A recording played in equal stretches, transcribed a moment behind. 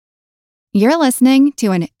You're listening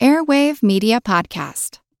to an Airwave Media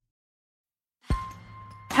Podcast.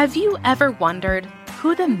 Have you ever wondered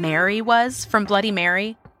who the Mary was from Bloody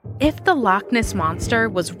Mary? If the Loch Ness Monster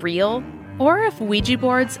was real, or if Ouija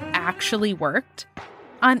boards actually worked?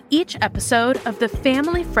 On each episode of the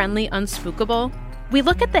family-friendly Unspookable, we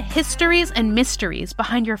look at the histories and mysteries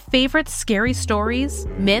behind your favorite scary stories,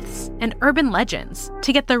 myths, and urban legends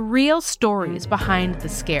to get the real stories behind the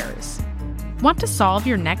scares. Want to solve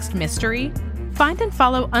your next mystery? Find and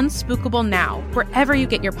follow Unspookable now, wherever you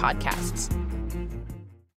get your podcasts.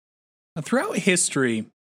 Throughout history,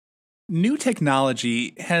 new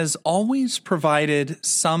technology has always provided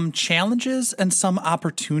some challenges and some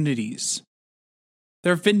opportunities.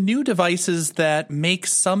 There have been new devices that make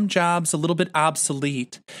some jobs a little bit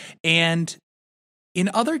obsolete, and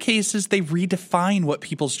in other cases, they redefine what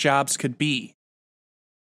people's jobs could be.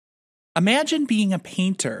 Imagine being a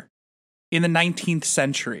painter in the 19th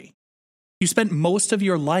century. You spent most of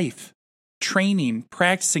your life training,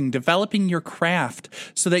 practicing, developing your craft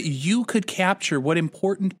so that you could capture what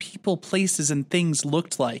important people, places, and things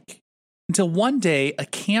looked like. Until one day, a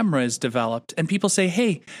camera is developed and people say,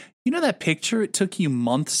 hey, you know that picture it took you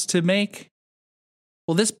months to make?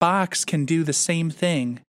 Well, this box can do the same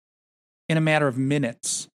thing in a matter of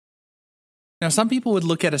minutes. Now, some people would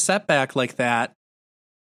look at a setback like that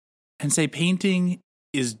and say painting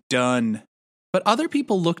is done. But other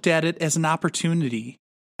people looked at it as an opportunity.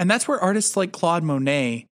 And that's where artists like Claude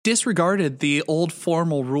Monet disregarded the old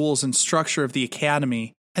formal rules and structure of the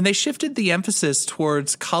Academy, and they shifted the emphasis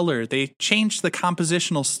towards color. They changed the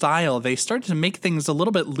compositional style. They started to make things a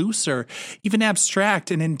little bit looser, even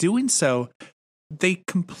abstract, and in doing so, they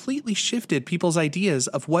completely shifted people's ideas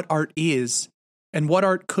of what art is and what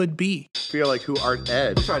art could be. I feel like who art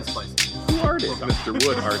ed. We'll try to spice it. Who art is Mr.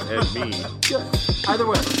 Wood art ed me? Good. Either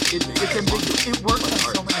way, it's ambiguous. It works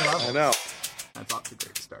on so many levels. I know. That's off to a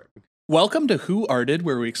great start. Welcome to Who Arted,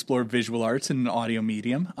 where we explore visual arts in an audio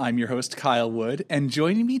medium. I'm your host, Kyle Wood, and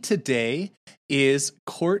joining me today is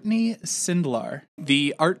Courtney Sindlar,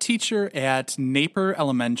 the art teacher at Napier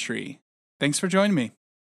Elementary. Thanks for joining me.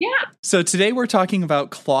 Yeah. So today we're talking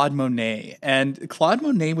about Claude Monet, and Claude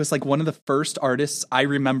Monet was like one of the first artists I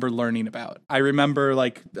remember learning about. I remember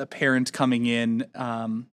like a parent coming in,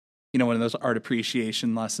 one of those art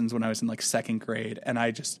appreciation lessons when I was in like second grade, and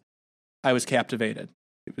I was captivated.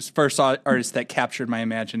 It was first artist that captured my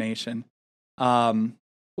imagination. What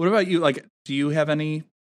about you? Like, do you have any,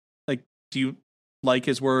 do you like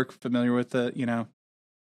his work, familiar with the,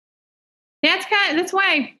 That's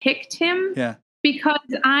why I picked him. Yeah. Because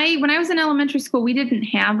when I was in elementary school, we didn't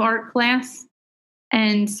have art class.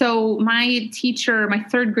 And so my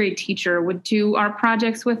third grade teacher would do art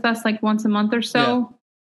projects with us like once a month or so. Yeah.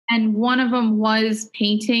 And one of them was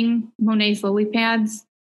painting Monet's lily pads.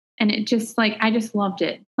 And it just I just loved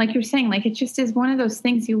it. Like you're saying, like it just is one of those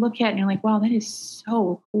things you look at and you're like, wow, that is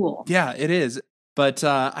so cool. Yeah, it is. But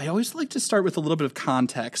I always like to start with a little bit of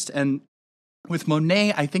context. And with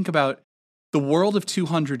Monet, I think about the world of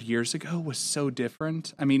 200 years ago was so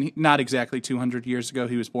different. I mean, not exactly 200 years ago.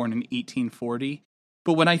 He was born in 1840.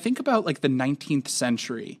 But when I think about like the 19th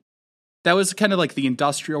century, that was kind of like the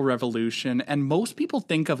Industrial Revolution. And most people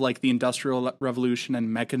think of like the Industrial Revolution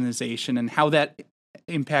and mechanization and how that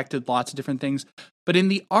impacted lots of different things. But in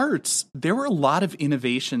the arts, there were a lot of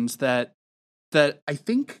innovations that I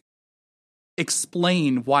think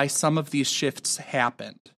explain why some of these shifts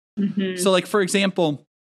happened. Mm-hmm. So like, for example,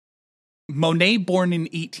 Monet, born in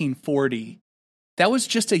 1840, that was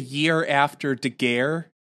just a year after Daguerre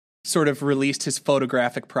sort of released his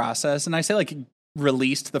photographic process. And I say like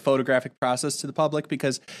released the photographic process to the public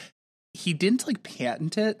because he didn't like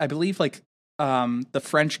patent it. I believe like the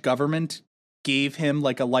French government gave him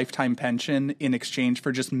like a lifetime pension in exchange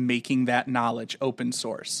for just making that knowledge open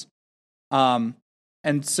source. And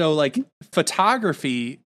so like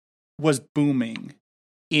photography was booming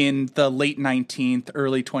in the late 19th,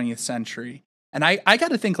 early 20th century. And I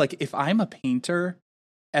got to think, like, if I'm a painter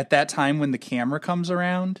at that time when the camera comes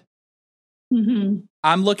around, mm-hmm.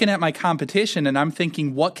 I'm looking at my competition and I'm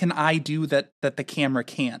thinking, what can I do that the camera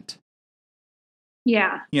can't?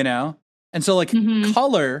 Yeah. And so, like, mm-hmm.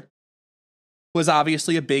 color was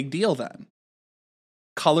obviously a big deal then.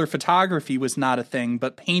 Color photography was not a thing,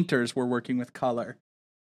 but painters were working with color.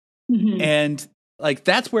 Mm-hmm. And like,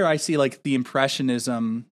 that's where I see like the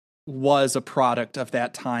Impressionism was a product of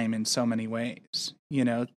that time in so many ways,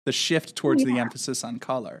 the shift towards the emphasis on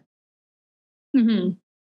color. Mm-hmm.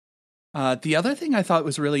 The other thing I thought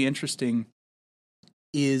was really interesting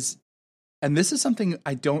is, and this is something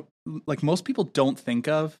most people don't think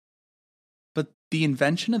of, but the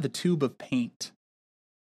invention of the tube of paint.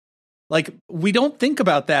 Like, we don't think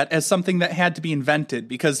about that as something that had to be invented,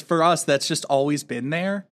 because for us, that's just always been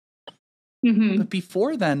there. Mm-hmm. But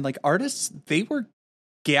before then, like, artists, they were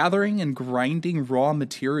gathering and grinding raw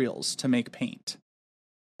materials to make paint.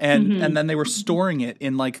 And then they were storing it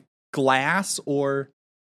in like glass, or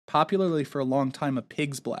popularly for a long time, a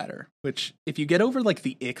pig's bladder, which if you get over like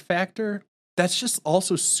the ick factor, that's just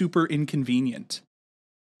also super inconvenient.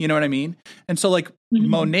 You know what I mean? And so like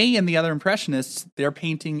Monet and the other Impressionists, they're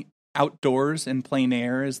painting outdoors in plein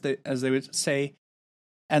air, as they would say.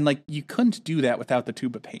 And like, you couldn't do that without the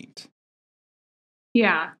tube of paint.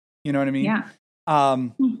 Yeah. You know what I mean? Yeah.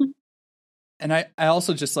 And I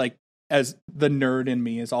also just like, as the nerd in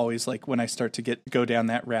me is always like, when I start to go down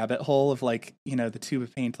that rabbit hole of like, you know, the tube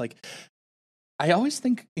of paint, like, I always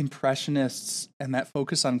think Impressionists and that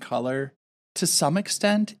focus on color, to some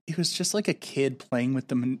extent, it was just like a kid playing with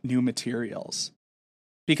the new materials.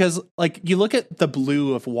 Because like, you look at the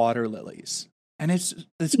blue of water lilies, and it's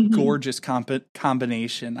this gorgeous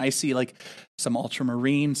combination. I see like some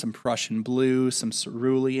ultramarine, some Prussian blue, some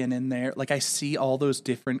cerulean in there. Like, I see all those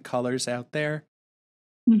different colors out there.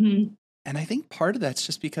 And I think part of that's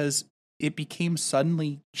just because it became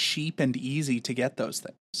suddenly cheap and easy to get those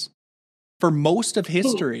things. For most of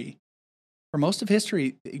history,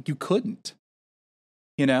 you couldn't.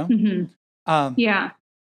 You know? Yeah.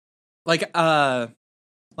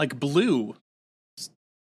 Like blue.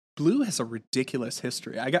 Blue has a ridiculous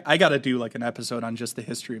history. I got to do like an episode on just the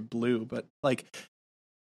history of blue, but like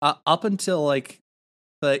up until like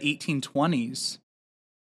the 1820s,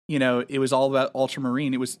 you know, it was all about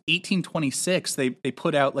ultramarine. It was 1826. They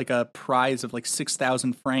put out like a prize of like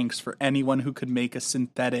 6,000 francs for anyone who could make a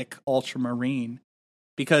synthetic ultramarine,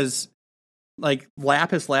 because like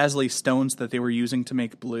lapis lazuli stones that they were using to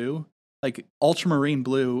make blue, like ultramarine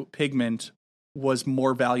blue pigment was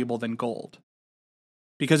more valuable than gold,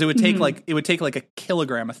 because it would take like a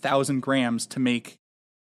kilogram, 1,000 grams to make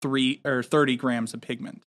 3 or 30 grams of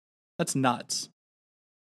pigment. That's nuts.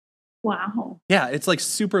 Wow. Yeah, it's like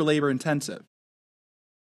super labor intensive.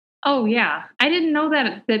 Oh yeah, I didn't know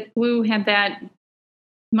that blue had that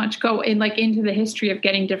much go in, like, into the history of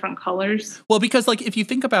getting different colors. Well, because like, if you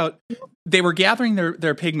think about, they were gathering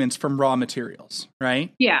their pigments from raw materials,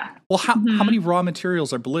 right? Yeah. Well, how many raw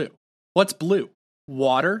materials are blue? What's blue?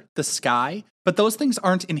 Water, the sky, but those things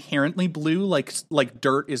aren't inherently blue. Like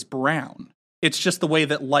dirt is brown. It's just the way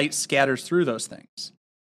that light scatters through those things.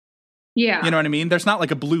 Yeah. You know what I mean? There's not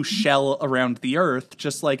like a blue shell around the earth,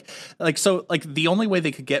 just like so like the only way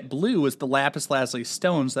they could get blue is the lapis lazuli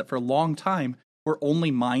stones that for a long time were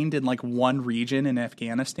only mined in like one region in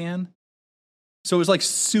Afghanistan. So it was like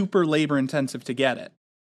super labor intensive to get it.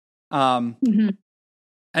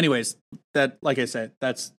 Anyways, that, like I said,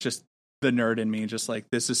 that's just the nerd in me, just like,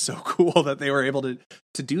 this is so cool that they were able to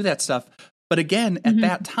do that stuff. But again, at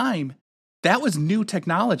that time, that was new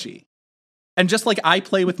technology. And just like I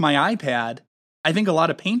play with my iPad, I think a lot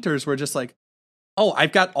of painters were just like, oh,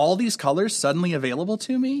 I've got all these colors suddenly available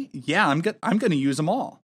to me. Yeah, I'm going to use them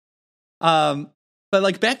all. But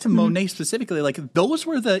like, back to Monet specifically, like, those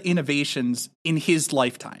were the innovations in his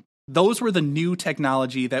lifetime. Those were the new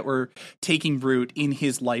technology that were taking root in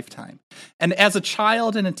his lifetime. And as a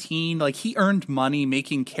child and a teen, like, he earned money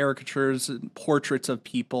making caricatures and portraits of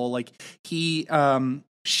people. Like, he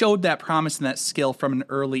showed that promise and that skill from an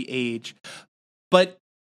early age. But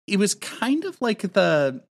it was kind of like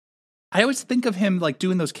I always think of him like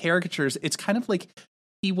doing those caricatures. It's kind of like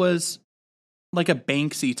he was like a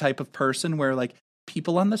Banksy type of person, where like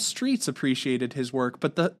people on the streets appreciated his work,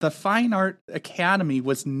 but the Fine Art Academy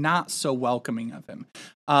was not so welcoming of him.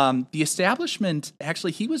 The establishment,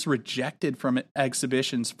 actually, he was rejected from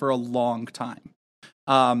exhibitions for a long time.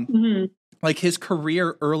 Like, his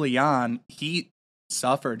career early on, he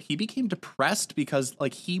suffered. He became depressed because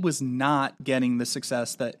like he was not getting the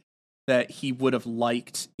success that he would have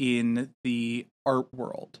liked in the art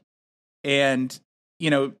world. And, you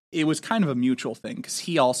know, it was kind of a mutual thing, because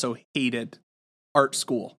he also hated art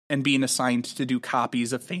school and being assigned to do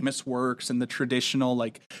copies of famous works and the traditional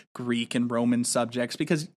like Greek and Roman subjects,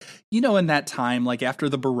 because, you know, in that time, like after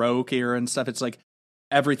the Baroque era and stuff, it's like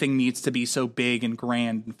everything needs to be so big and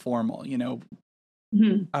grand and formal, you know.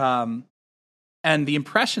 And the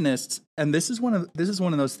Impressionists, and this is one of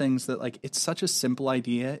those things that, like, it's such a simple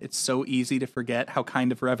idea. It's so easy to forget how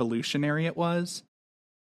kind of revolutionary it was.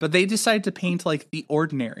 But they decided to paint like the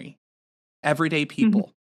ordinary, everyday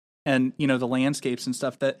people, and, you know, the landscapes and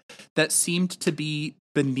stuff that seemed to be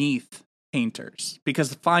beneath painters, because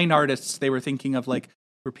the fine artists, they were thinking of like,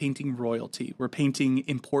 we're painting royalty, we're painting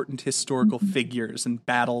important historical figures and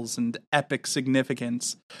battles and epic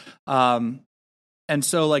significance. And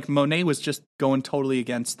so like Monet was just going totally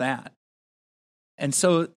against that. And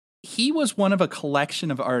so he was one of a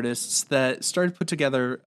collection of artists that started to put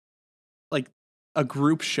together like a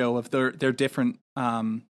group show of their different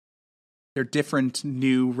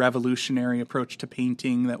new revolutionary approach to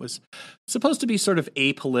painting that was supposed to be sort of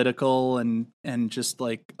apolitical and just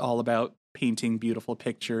like all about painting beautiful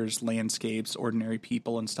pictures, landscapes, ordinary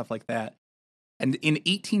people, and stuff like that. And in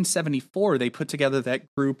 1874, they put together that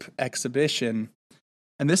group exhibition.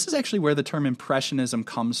 And this is actually where the term Impressionism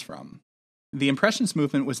comes from. The Impressionist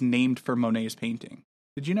movement was named for Monet's painting.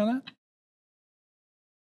 Did you know that?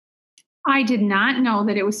 I did not know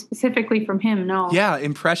that it was specifically from him, no. Yeah,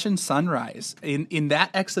 Impression Sunrise. In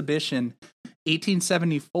that exhibition,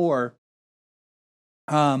 1874,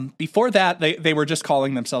 before that, they were just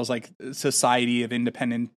calling themselves like Society of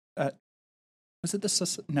Independent... was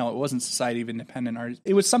it No, it wasn't Society of Independent Artists.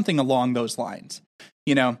 It was something along those lines,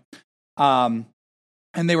 you know?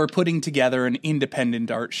 And they were putting together an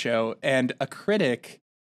independent art show, and a critic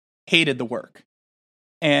hated the work,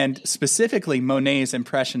 and specifically Monet's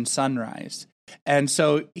Impression Sunrise. And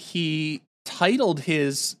so he titled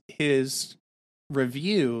his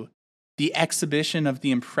review "The Exhibition of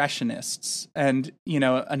the Impressionists," and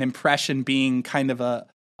an impression being kind of a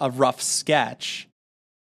rough sketch,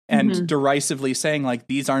 and derisively saying like,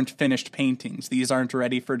 these aren't finished paintings, these aren't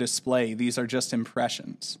ready for display, these are just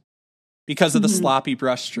impressions. Because of the sloppy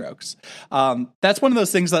brushstrokes. That's one of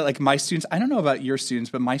those things that like my students, I don't know about your students,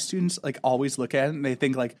 but my students like always look at it and they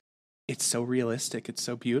think like, it's so realistic, it's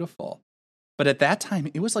so beautiful. But at that time,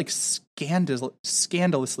 it was like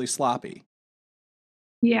scandalously sloppy.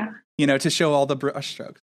 Yeah. To show all the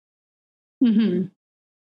brushstrokes.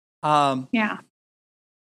 Yeah.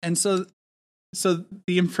 And so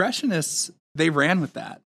the Impressionists, they ran with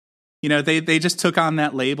that. They just took on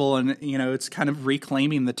that label, and, it's kind of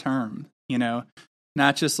reclaiming the term,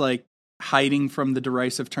 not just like hiding from the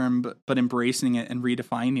derisive term, but embracing it and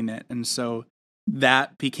redefining it. And so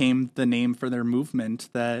that became the name for their movement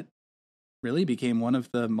that really became one of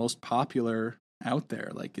the most popular out there.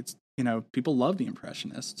 Like it's, people love the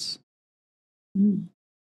Impressionists.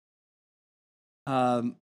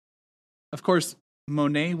 Of course,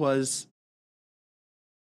 Monet was,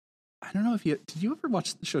 I don't know if did you ever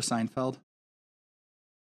watch the show Seinfeld?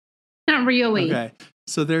 Not really. Okay.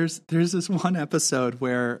 So there's this one episode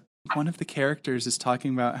where one of the characters is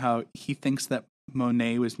talking about how he thinks that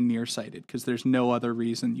Monet was nearsighted because there's no other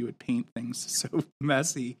reason you would paint things so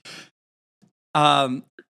messy. And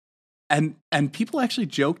people actually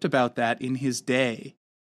joked about that in his day,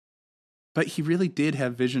 but he really did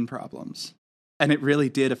have vision problems, and it really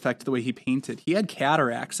did affect the way he painted. He had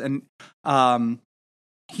cataracts, and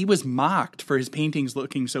he was mocked for his paintings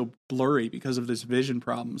looking so blurry because of this vision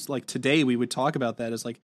problems. Like today, we would talk about that as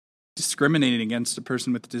like discriminating against a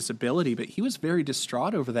person with a disability, but he was very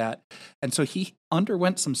distraught over that. And so he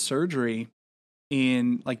underwent some surgery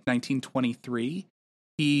in like 1923.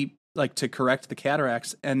 He to correct the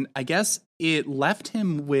cataracts. And I guess it left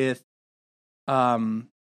him with,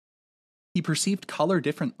 he perceived color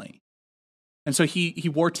differently. And so he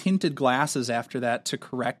wore tinted glasses after that to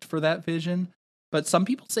correct for that vision. But some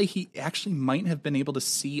people say he actually might have been able to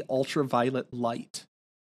see ultraviolet light,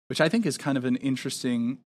 which I think is kind of an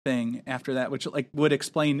interesting thing after that, which would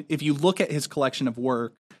explain, if you look at his collection of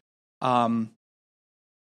work, after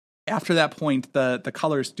that point, the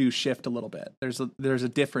colors do shift a little bit. There's a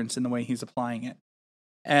difference in the way he's applying it.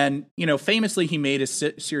 And, famously, he made a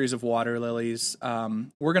series of water lilies.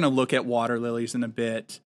 We're going to look at water lilies in a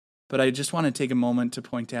bit, but I just want to take a moment to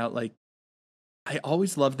point out, I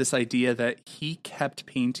always loved this idea that he kept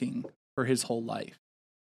painting for his whole life.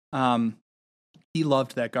 He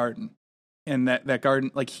loved that garden, and that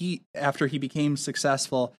garden, after he became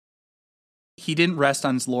successful, he didn't rest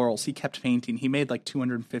on his laurels. He kept painting. He made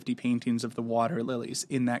 250 paintings of the water lilies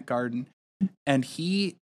in that garden. And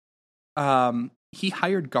he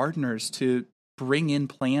hired gardeners to bring in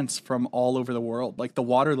plants from all over the world. Like the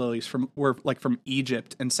water lilies were from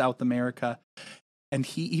Egypt and South America. And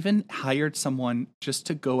he even hired someone just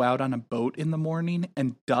to go out on a boat in the morning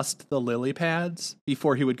and dust the lily pads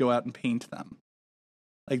before he would go out and paint them.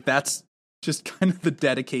 That's just kind of the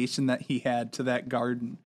dedication that he had to that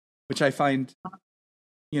garden, which I find,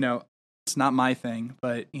 it's not my thing,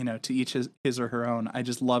 but, to each his or her own. I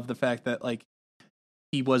just love the fact that,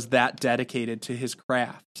 he was that dedicated to his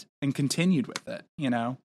craft and continued with it,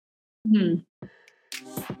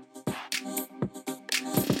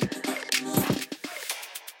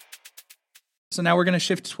 So now we're going to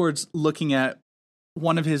shift towards looking at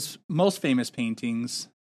one of his most famous paintings,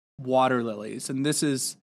 Water Lilies. And this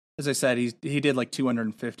is as I said, he did like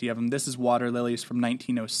 250 of them. This is water lilies from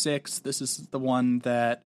 1906. This is the one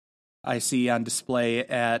that I see on display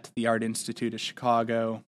at the Art Institute of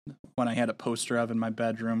Chicago, one I had a poster of in my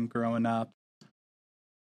bedroom growing up.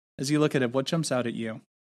 As you look at it, what jumps out at you?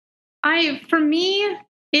 For me,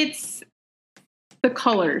 it's the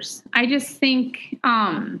colors. I just think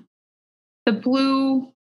the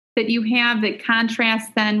blue that you have that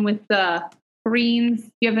contrasts then with the greens,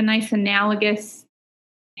 you have a nice analogous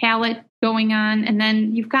palette going on. And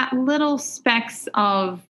then you've got little specks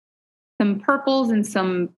of some purples and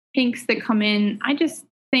some pinks that come in. I just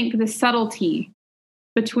think the subtlety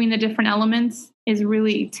between the different elements is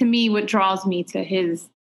really, to me, what draws me to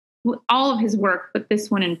all of his work, but this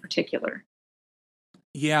one in particular.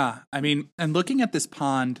 Yeah, I mean, and looking at this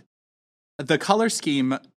pond, the color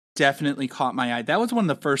scheme definitely caught my eye. That was one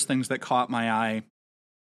of the first things that caught my eye,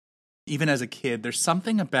 even as a kid. There's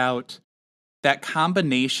something about that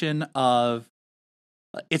combination of,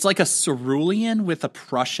 it's like a cerulean with a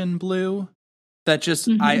Prussian blue that just,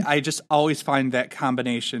 I just always find that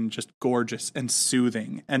combination just gorgeous and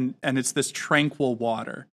soothing. And it's this tranquil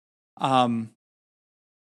water. As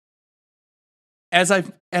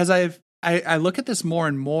I look at this more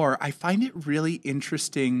and more, I find it really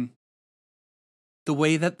interesting the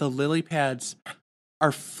way that the lily pads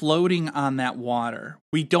are floating on that water.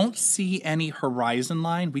 We don't see any horizon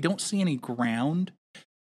line. We don't see any ground.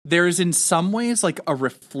 There is in some ways like a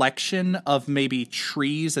reflection of maybe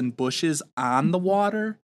trees and bushes on the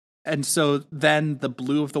water. And so then the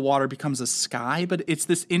blue of the water becomes a sky, but it's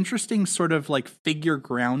this interesting sort of like figure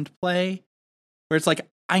ground play where it's like,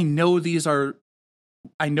 I know these are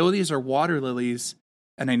water lilies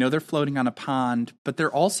and I know they're floating on a pond, but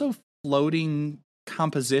they're also floating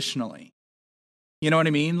compositionally. You know what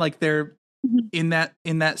I mean? Like they're in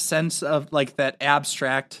that sense of like that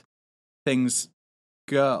abstract things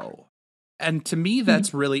go. And to me,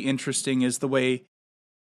 that's really interesting is the way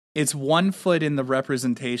it's 1 foot in the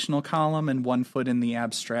representational column and 1 foot in the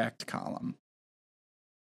abstract column.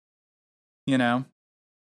 You know?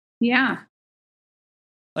 Yeah.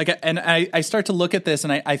 Like, and I start to look at this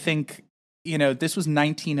and I think, you know, this was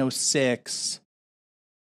 1906.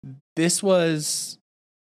 This was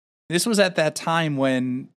at that time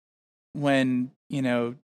when, you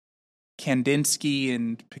know, Kandinsky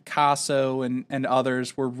and Picasso and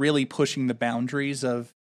others were really pushing the boundaries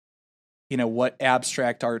of, you know, what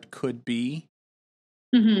abstract art could be.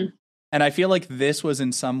 Mm-hmm. And I feel like this was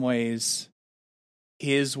in some ways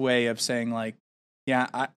his way of saying like,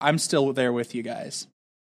 yeah, I'm still there with you guys.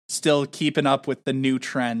 Still keeping up with the new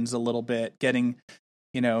trends a little bit, getting,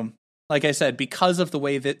 you know, like I said, because of the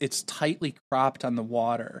way that it's tightly cropped on the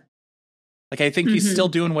water. Like, I think he's still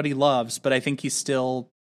doing what he loves, but I think he's still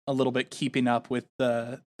a little bit keeping up with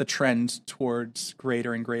the trend towards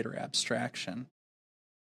greater and greater abstraction.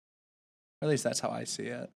 Or at least that's how I see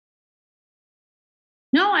it.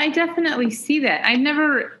 No, I definitely see that. I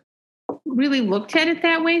never really looked at it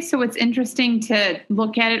that way, so it's interesting to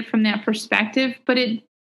look at it from that perspective, but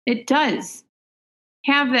it does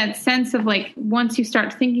have that sense of like, once you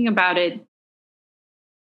start thinking about it,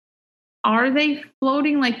 are they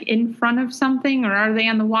floating like in front of something or are they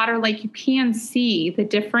on the water? Like you can see the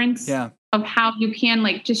difference of how you can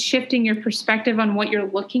like just shifting your perspective on what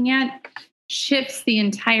you're looking at shifts the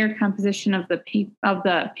entire composition of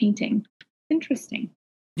the painting. Interesting.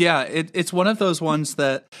 Yeah, it's one of those ones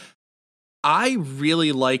that I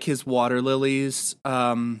really like his water lilies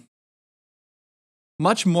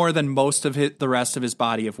much more than most of the rest of his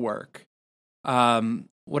body of work.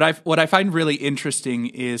 What I find really interesting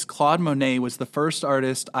is Claude Monet was the first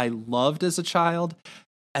artist I loved as a child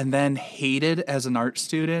and then hated as an art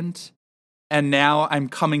student. And now I'm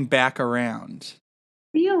coming back around.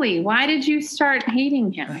 Really? Why did you start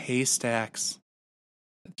hating him? The haystacks.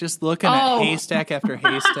 Just looking at haystack after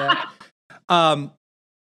haystack.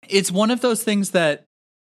 It's one of those things that,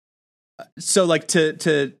 so like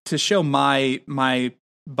to show my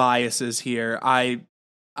biases here, I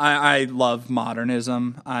love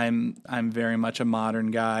modernism. I'm very much a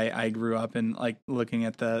modern guy. I grew up in like looking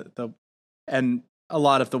at the and a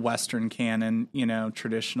lot of the Western canon, you know,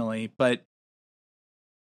 traditionally, but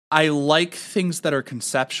I like things that are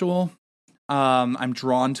conceptual. I'm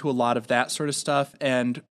drawn to a lot of that sort of stuff,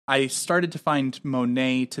 and I started to find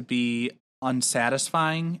Monet to be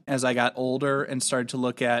unsatisfying as I got older and started to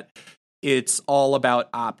look at it's all about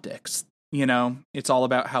optics. You know, it's all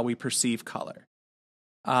about how we perceive color.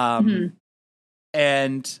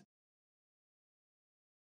 And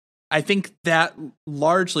I think that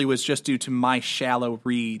largely was just due to my shallow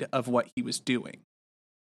read of what he was doing.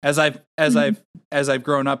 As I've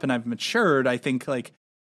grown up and I've matured, I think like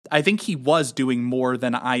I think he was doing more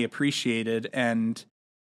than I appreciated, and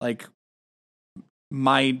like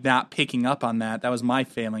my not picking up on that was my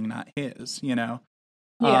failing, not his, you know?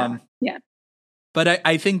 Yeah. But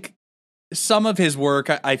I think some of his work,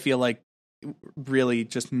 I feel like really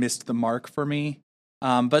just missed the mark for me.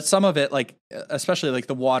 But some of it, like, especially like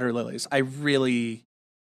the water lilies, I really,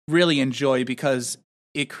 really enjoy because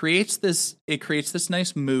it creates this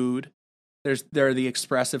nice mood. There are the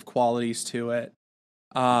expressive qualities to it.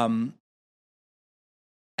 But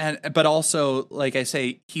also, like I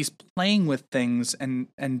say, he's playing with things and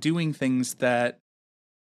doing things that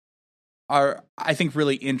are, I think,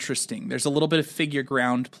 really interesting. There's a little bit of figure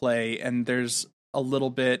ground play, and there's a little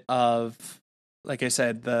bit of, like I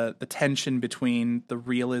said, the tension between the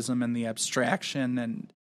realism and the abstraction,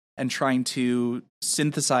 and trying to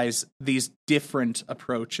synthesize these different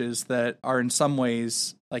approaches that are in some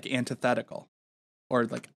ways like antithetical or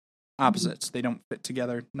like opposites. They don't fit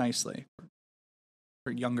together nicely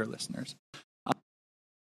for younger listeners.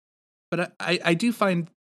 But I do find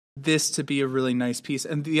this to be a really nice piece.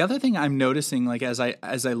 And the other thing I'm noticing, like as I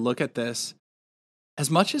look at this,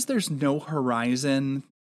 as much as there's no horizon,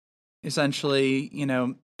 essentially, you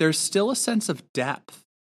know, there's still a sense of depth.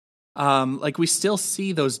 Like we still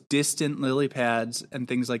see those distant lily pads and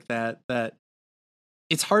things like that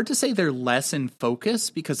it's hard to say they're less in focus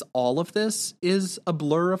because all of this is a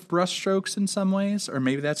blur of brushstrokes in some ways, or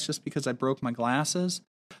maybe that's just because I broke my glasses.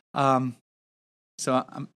 So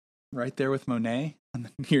I'm right there with Monet on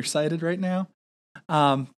the nearsighted right now.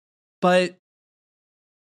 But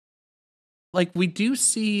like we do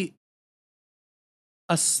see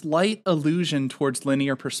a slight allusion towards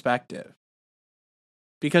linear perspective.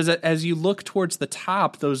 Because as you look towards the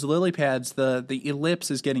top, those lily pads, the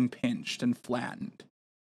ellipse is getting pinched and flattened.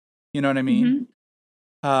 You know what I mean?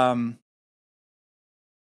 Mm-hmm.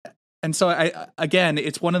 And so again,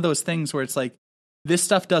 it's one of those things where it's like, this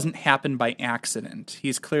stuff doesn't happen by accident.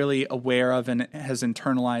 He's clearly aware of and has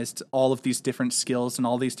internalized all of these different skills and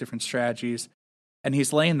all these different strategies. And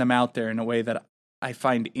he's laying them out there in a way that I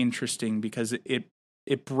find interesting because it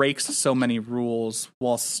breaks so many rules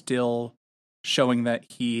while still showing that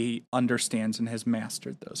he understands and has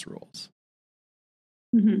mastered those rules.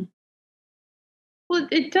 Mm-hmm. Well,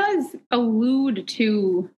 it does allude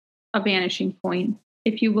to a vanishing point.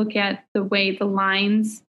 If you look at the way the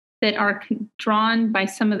lines that are drawn by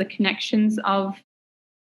some of the connections of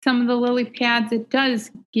some of the lily pads, it does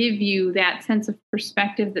give you that sense of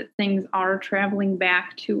perspective that things are traveling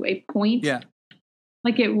back to a point. Yeah.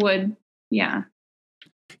 Like it would. Yeah.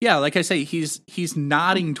 Yeah, like I say, he's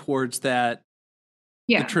nodding towards that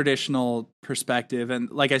the traditional perspective. And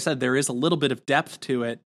like I said, there is a little bit of depth to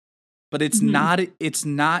it, but it's not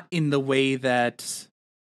in the way that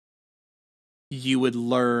you would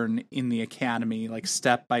learn in the academy, like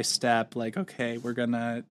step by step, like, okay, we're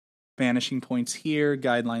gonna vanishing points here,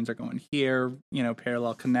 guidelines are going here, you know,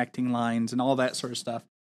 parallel connecting lines and all that sort of stuff.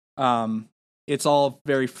 It's all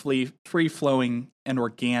very free flowing and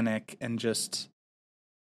organic, and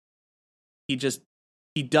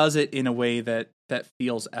he does it in a way that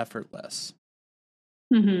feels effortless.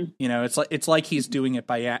 Mm-hmm. You know, it's like he's doing it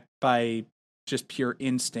by just pure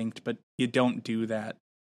instinct, but you don't do that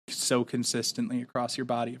so consistently across your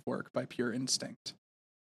body of work by pure instinct.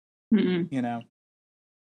 Mm-hmm. You know,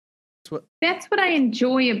 that's what I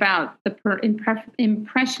enjoy about the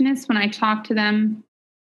impressionists when I talk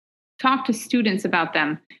to students about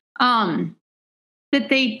them. That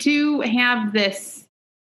they do have this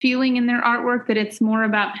feeling in their artwork that it's more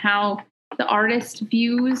about how the artist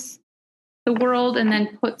views the world and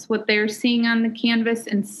then puts what they're seeing on the canvas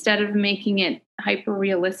instead of making it hyper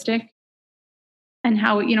realistic, and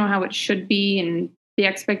how it should be, and the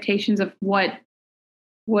expectations of what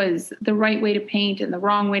was the right way to paint and the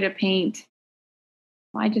wrong way to paint.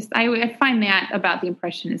 I find that about the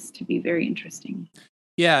Impressionists to be very interesting.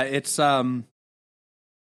 Yeah, it's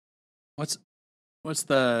what's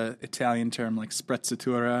the Italian term, like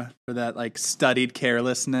sprezzatura, for that, like studied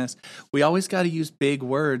carelessness. We always got to use big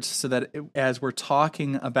words so that as we're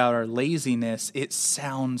talking about our laziness, it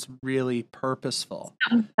sounds really purposeful.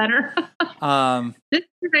 Sounds better. This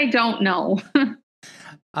is I don't know.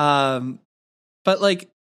 But like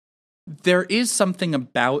there is something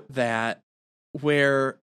about that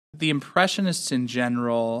where the Impressionists in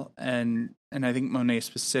general, and I think Monet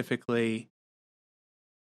specifically,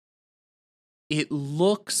 it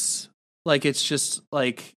looks like it's just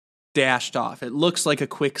like dashed off. It looks like a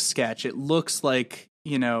quick sketch. It looks like,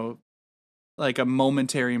 you know, like a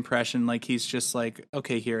momentary impression, like he's just like,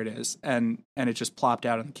 okay, here it is. And it just plopped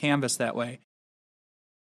out on the canvas that way.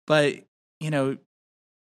 But, you know,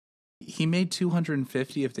 he made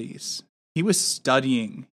 250 of these. He was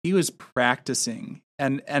studying, he was practicing,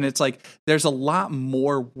 and it's like there's a lot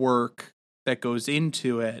more work that goes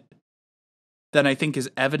into it than I think is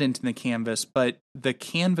evident in the canvas, but the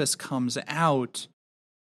canvas comes out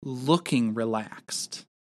looking relaxed,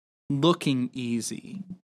 looking easy.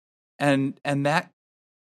 And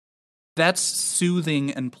that's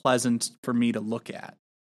soothing and pleasant for me to look at.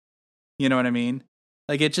 You know what I mean?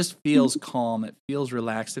 Like, it just feels calm, it feels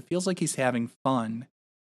relaxed, it feels like he's having fun.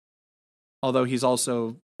 Although he's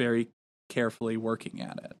also very carefully working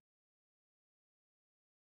at it.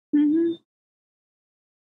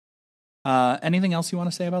 Anything else you want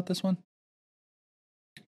to say about this one?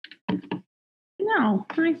 No,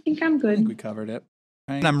 I think I'm good. I think we covered it.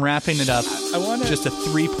 Right? And I'm wrapping it up. I want just a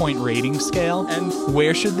 3-point rating scale. And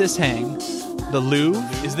where should this hang? The Louvre?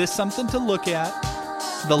 Is this something to look at?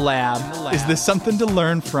 The lab? Is this something to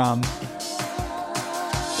learn from?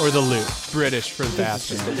 Or the Louvre? British for the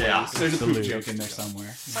bathroom. Yeah, there's a the poop Louvre. joke in there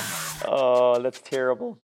somewhere. Oh, that's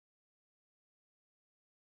terrible.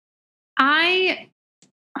 I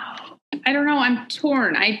don't know. I'm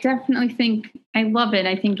torn. I definitely think I love it.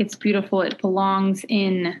 I think it's beautiful. It belongs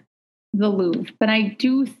in the Louvre. But I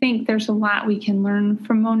do think there's a lot we can learn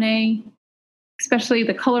from Monet, especially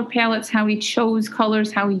the color palettes, how he chose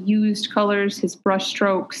colors, how he used colors, his brush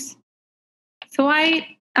strokes. So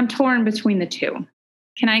I'm torn between the two.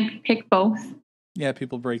 Can I pick both? Yeah,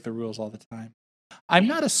 people break the rules all the time. I'm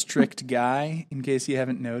not a strict guy, in case you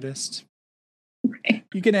haven't noticed. Okay.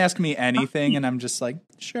 You can ask me anything, and I'm just like,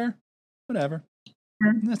 sure, whatever.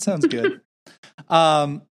 That sounds good.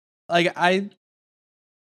 Like I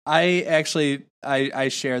actually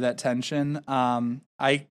share that tension.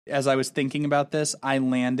 As I was thinking about this, I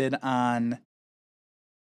landed on,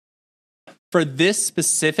 for this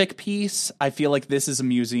specific piece, I feel like this is a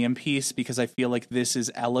museum piece because I feel like this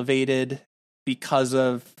is elevated because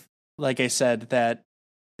of, like I said, that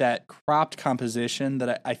cropped composition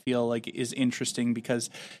that I feel like is interesting because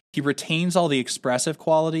he retains all the expressive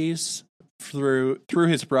qualities through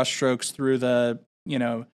his brushstrokes, through the,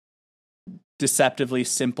 deceptively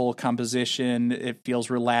simple composition. It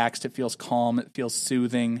feels relaxed, it feels calm, it feels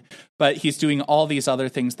soothing, but he's doing all these other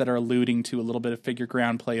things that are alluding to a little bit of figure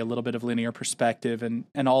ground play, a little bit of linear perspective, and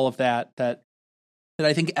all of that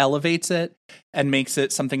I think elevates it and makes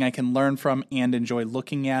it something I can learn from and enjoy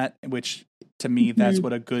looking at, which to me, that's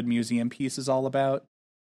what a good museum piece is all about.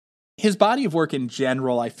 His body of work in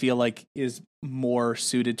general, I feel like, is more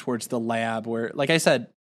suited towards the lab where, like I said,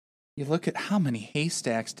 you look at how many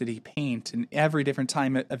haystacks did he paint in every different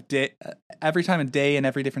time of day, every time of day and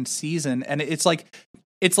every different season. And it's like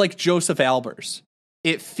Joseph Albers.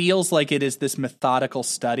 It feels like it is this methodical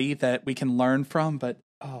study that we can learn from, but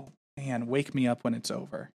oh man, wake me up when it's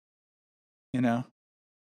over,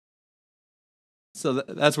 So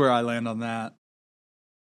that's where I land on that.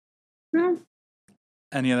 Well,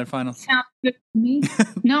 any other final? Sounds good to me.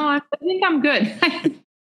 No, I think I'm good.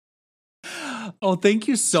 Oh, thank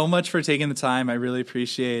you so much for taking the time. I really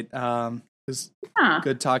appreciate it. It's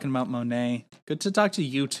good talking about Monet. Good to talk to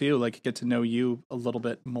you too, like get to know you a little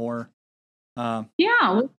bit more.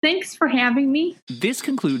 Well, thanks for having me. This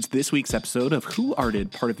concludes this week's episode of Who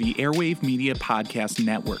Arted, part of the Airwave Media Podcast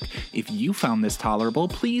Network. If you found this tolerable,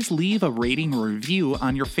 please leave a rating or review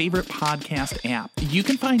on your favorite podcast app. You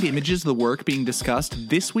can find images of the work being discussed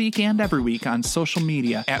this week and every week on social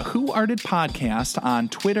media at Who Arted Podcast on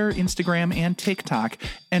Twitter, Instagram, and TikTok,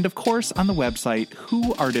 and of course on the website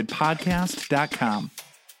whoartedpodcast.com.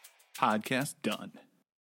 Podcast done.